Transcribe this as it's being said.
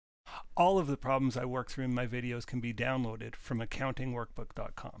All of the problems I work through in my videos can be downloaded from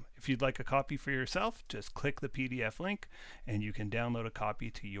accountingworkbook.com. If you'd like a copy for yourself, just click the PDF link and you can download a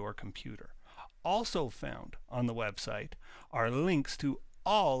copy to your computer. Also found on the website are links to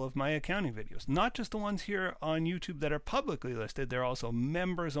all of my accounting videos, not just the ones here on YouTube that are publicly listed. They're also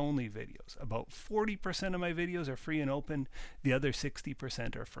members only videos. About 40% of my videos are free and open. The other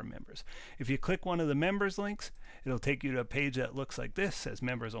 60% are for members. If you click one of the members links, it'll take you to a page that looks like this, says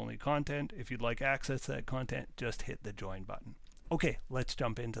members only content. If you'd like access to that content, just hit the join button. Okay, let's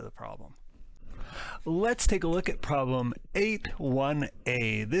jump into the problem. Let's take a look at problem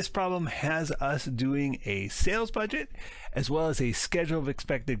 8.1a. This problem has us doing a sales budget as well as a schedule of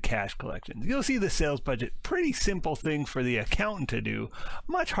expected cash collections. You'll see the sales budget, pretty simple thing for the accountant to do,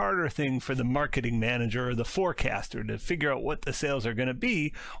 much harder thing for the marketing manager or the forecaster to figure out what the sales are going to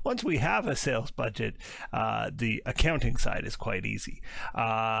be. Once we have a sales budget, the accounting side is quite easy.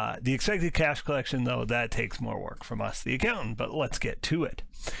 The expected cash collection, though, that takes more work from us, the accountant, but let's get to it.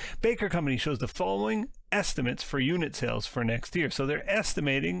 Baker Company shows the following estimates for unit sales for next year. So they're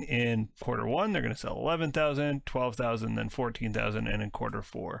estimating in quarter one, they're going to sell 11,000, 12,000, then 14,000, and in quarter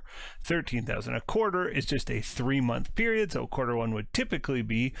four, 13,000. A quarter is just a 3-month period. So quarter one would typically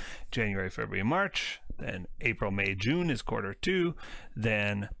be January, February, March, then April, May, June is quarter two,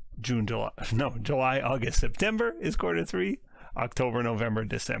 then July, August, September is quarter three. October, November,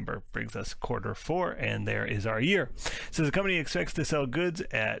 December brings us quarter four, and there is our year. So the company expects to sell goods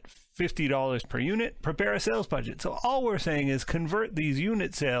at $50 per unit. Prepare a sales budget. So all we're saying is convert these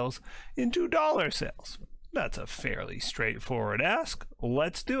unit sales into dollar sales. That's a fairly straightforward ask.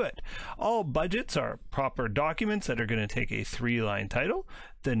 Let's do it. All budgets are proper documents that are going to take a 3-line title,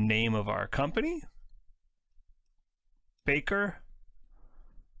 the name of our company, Baker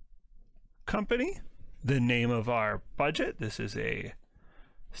Company, the name of our budget. This is a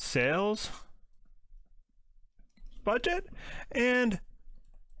sales budget, and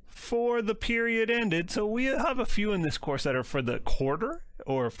for the period ended. So we have a few in this course that are for the quarter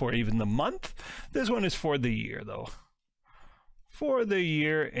or for even the month. This one is for the year, though. For the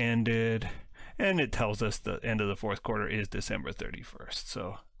year ended, and it tells us the end of the fourth quarter is December 31st.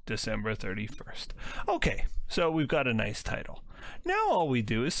 So December 31st. Okay, so we've got a nice title. Now all we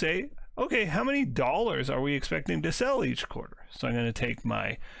do is say, okay, how many dollars are we expecting to sell each quarter? So I'm going to take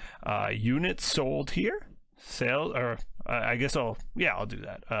my units sold here, sales, or I guess I'll do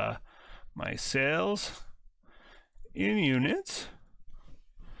that. My sales in units,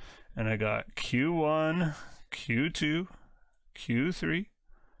 and I got Q1, Q2, Q3,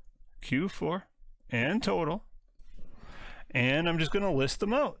 Q4, and total. And I'm just going to list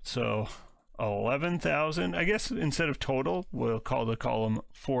them out. So 11,000, I guess instead of total, we'll call the column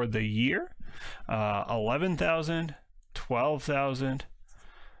for the year. 11,000, 12,000,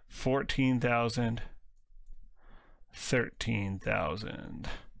 14,000, 13,000.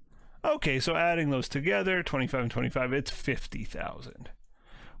 Okay, so adding those together, 25 and 25, it's 50,000.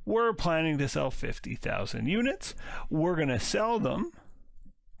 We're planning to sell 50,000 units. We're going to sell them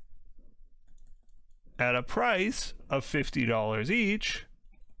at a price of $50 each.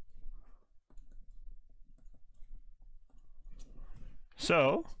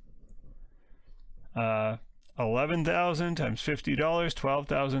 So 11,000 times $50,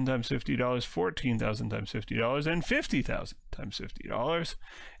 12,000 times $50, 14,000 times $50, and 50,000 times $50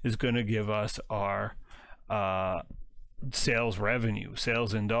 is going to give us our sales revenue,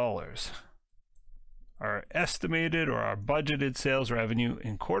 sales in dollars. Our estimated or our budgeted sales revenue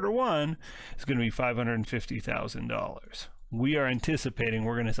in quarter one is going to be $550,000. We are anticipating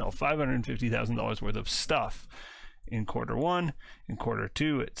we're going to sell $550,000 worth of stuff in quarter one. In quarter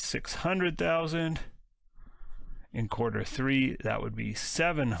two, it's 600,000. In quarter three, that would be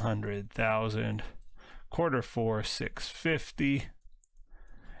 700,000. Quarter four, 650.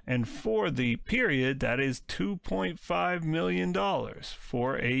 And for the period, that is $2.5 million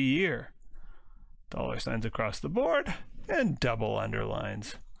for a year. Dollar signs across the board and double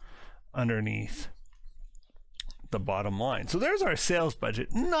underlines underneath the bottom line. So there's our sales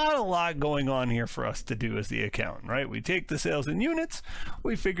budget. Not a lot going on here for us to do as the accountant, right? We take the sales in units,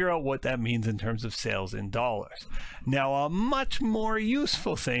 we figure out what that means in terms of sales in dollars. Now, a much more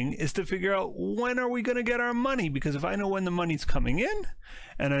useful thing is to figure out when are we going to get our money, because if I know when the money's coming in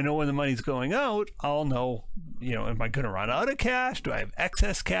and I know when the money's going out, I'll know, you know, am I going to run out of cash? Do I have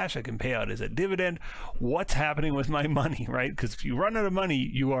excess cash I can pay out as a dividend? What's happening with my money, right? Because if you run out of money,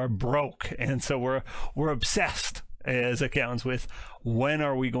 you are broke. And so we're obsessed as accountants with when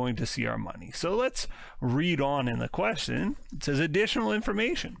are we going to see our money. So let's read on in the question. It says additional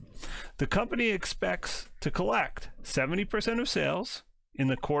information. The company expects to collect 70% of sales in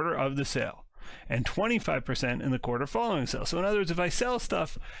the quarter of the sale and 25% in the quarter following the sale. So in other words, if I sell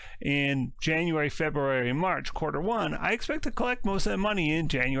stuff in January, February, and March, quarter one, I expect to collect most of that money in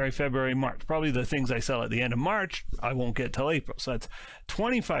January, February, March. Probably the things I sell at the end of March, I won't get till April. So that's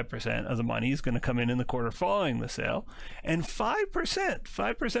 25% of the money is going to come in the quarter following the sale. And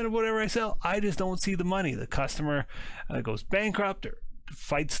 5% of whatever I sell, I just don't see the money. The customer goes bankrupt or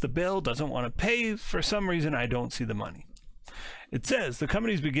fights the bill, doesn't want to pay. For some reason, I don't see the money. It says the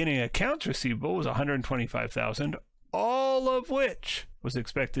company's beginning accounts receivable was $125,000, all of which was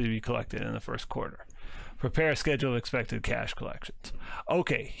expected to be collected in the first quarter. Prepare a schedule of expected cash collections.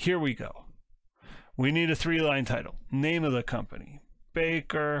 Okay, here we go. We need a 3-line title. Name of the company,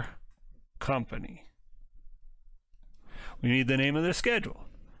 Baker Company. We need the name of the schedule.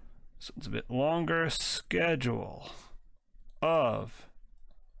 So it's a bit longer. Schedule of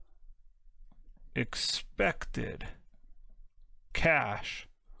expected cash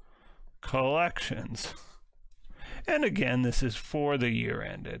collections. And again, this is for the year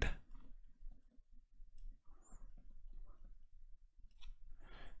ended.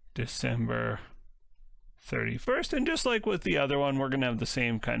 December 31st. And just like with the other one, we're going to have the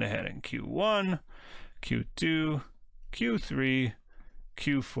same kind of heading. Q1, Q2, Q3,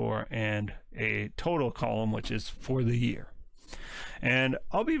 Q4, and a total column, which is for the year. And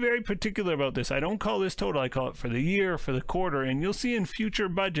I'll be very particular about this. I don't call this total. I call it for the year, for the quarter. And you'll see in future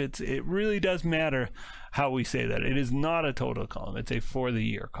budgets, it really does matter how we say that. It is not a total column. It's a for the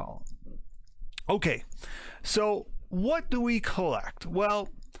year column. Okay, so what do we collect? Well,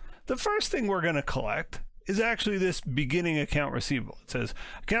 the first thing we're going to collect is actually this beginning account receivable. It says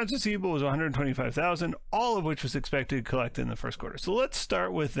accounts receivable was $125,000, all of which was expected to collect in the first quarter. So let's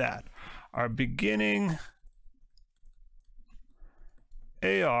start with that. Our beginning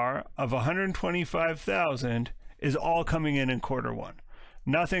AR of $125,000 is all coming in quarter one.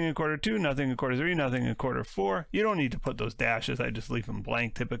 Nothing in quarter two, nothing in quarter three, nothing in quarter four. You don't need to put those dashes. I just leave them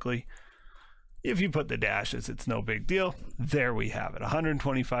blank typically. If you put the dashes, it's no big deal. There we have it.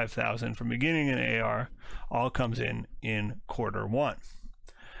 $125,000 from beginning in AR all comes in quarter one.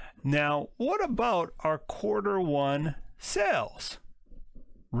 Now, what about our quarter one sales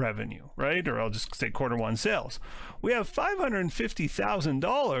revenue, right? Or I'll just say quarter one sales. We have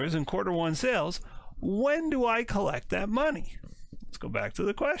 $550,000 in quarter one sales. When do I collect that money? Let's go back to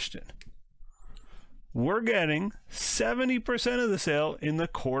the question. We're getting 70% of the sale in the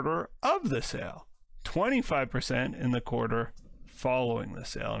quarter of the sale, 25% in the quarter following the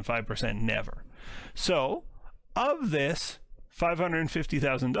sale, and 5% never. So of this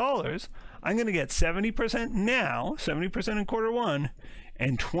 $550,000, I'm going to get 70% now, 70% in quarter one,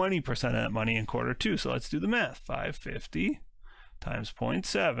 and 20% of that money in quarter two. So let's do the math. 550 times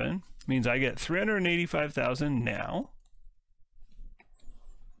 0.7 means I get $385,000 now.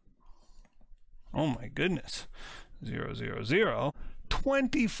 Oh my goodness. 0, 0, 0.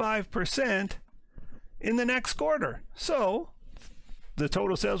 25% in the next quarter. So the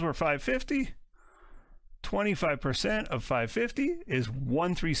total sales were 550. 25% of 550 is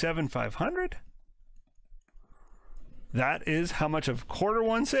 137,500. That is how much of quarter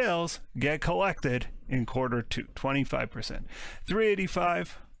one sales get collected in quarter two, 25%.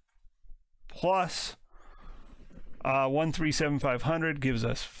 385 plus 137,500 gives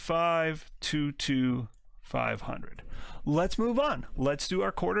us 522,500. Let's move on. Let's do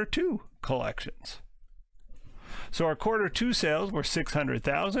our quarter two collections. So our quarter two sales were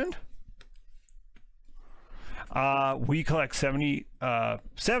 600,000. We collect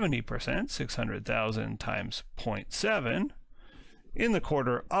 70%, 600,000 times 0.7 in the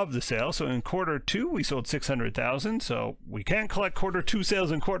quarter of the sale. So in quarter two, we sold 600,000. So we can't collect quarter two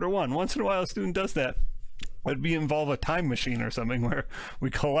sales in quarter one. Once in a while, a student does that. It'd involve a time machine or something where we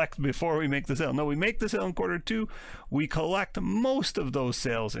collect before we make the sale. No, we make the sale in quarter two. We collect most of those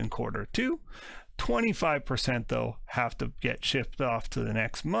sales in quarter two. 25% though have to get shipped off to the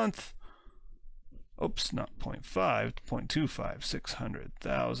next month. Oops, not 0.5, 0.25,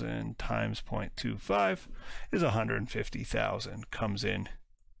 600,000 times 0.25 is 150,000 comes in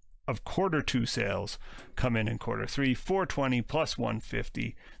of quarter two sales, come in quarter three. 420 plus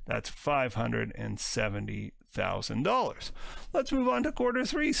 150, that's $570,000. Let's move on to quarter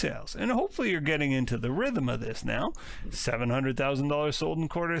three sales, and hopefully you're getting into the rhythm of this now. $700,000 sold in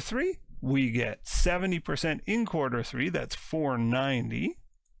quarter three. We get 70% in quarter three, that's 490.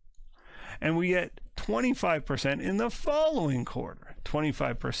 And we get 25% in the following quarter.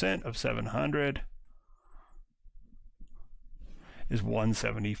 25% of 700 is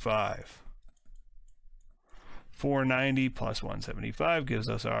 175. 490 plus 175 gives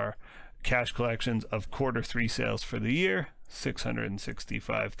us our cash collections of quarter three sales for the year,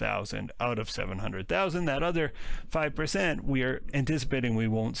 665,000 out of 700,000. That other 5%, we are anticipating we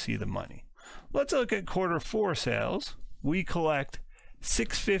won't see the money. Let's look at Q4 sales. We collect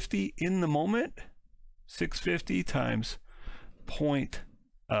 650 in the moment. 650 times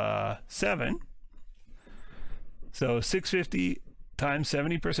 0.7. So 650 times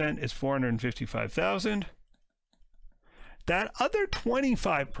 70% is 455,000. That other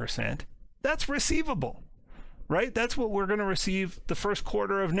 25%, that's receivable, right? That's what we're going to receive the first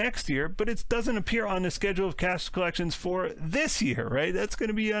quarter of next year, but it doesn't appear on the schedule of cash collections for this year, right? That's going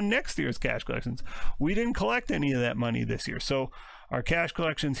to be on next year's cash collections. We didn't collect any of that money this year. So our cash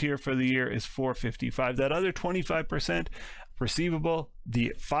collections here for the year is 455. That other 25% receivable,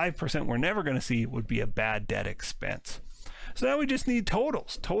 the 5% we're never going to see, would be a bad debt expense. So now we just need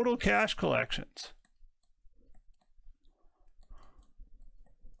totals, total cash collections.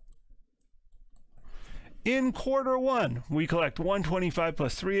 In Q1, we collect 125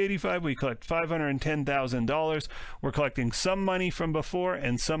 plus 385. We collect $510,000. We're collecting some money from before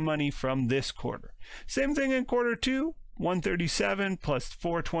and some money from this quarter. Same thing in Q2. 137 plus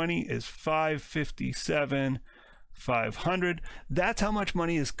 420 is 557. 500. That's how much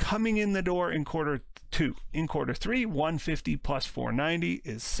money is coming in the door in Q2. In Q3, 150 plus 490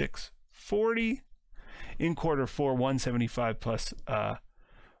 is 640. In Q4, 175 plus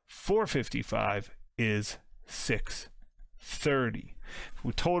 455 is 630. If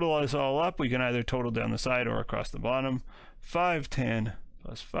we total this all up, we can either total down the side or across the bottom. 510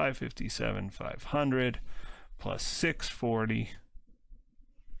 plus 557, 500 plus 640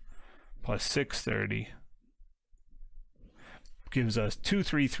 plus 630 gives us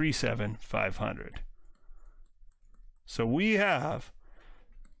 2337, 500. So we have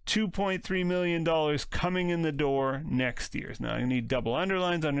 $2.3 million coming in the door next year. Now I need double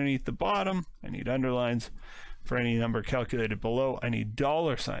underlines underneath the bottom. I need underlines for any number calculated below. I need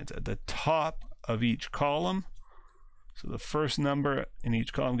dollar signs at the top of each column. So the first number in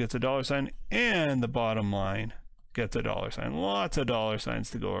each column gets a dollar sign, and the bottom line gets a dollar sign. Lots of dollar signs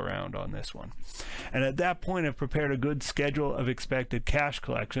to go around on this one. And at that point, I've prepared a good schedule of expected cash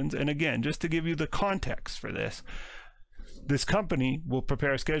collections. And again, just to give you the context for this, this company will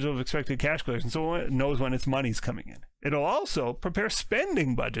prepare a schedule of expected cash collections so it knows when its money's coming in. It'll also prepare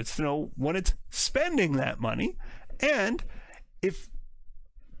spending budgets to know when it's spending that money. And if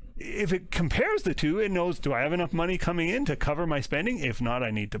it compares the two, it knows, do I have enough money coming in to cover my spending? If not, I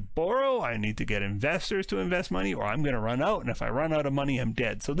need to borrow, I need to get investors to invest money, or I'm going to run out. And if I run out of money, I'm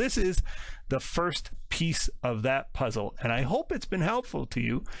dead. So this is the first piece of that puzzle. And I hope it's been helpful to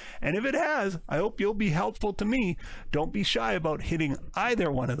you. And if it has, I hope you'll be helpful to me. Don't be shy about hitting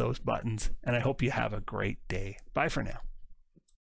either one of those buttons. And I hope you have a great day. Bye for now.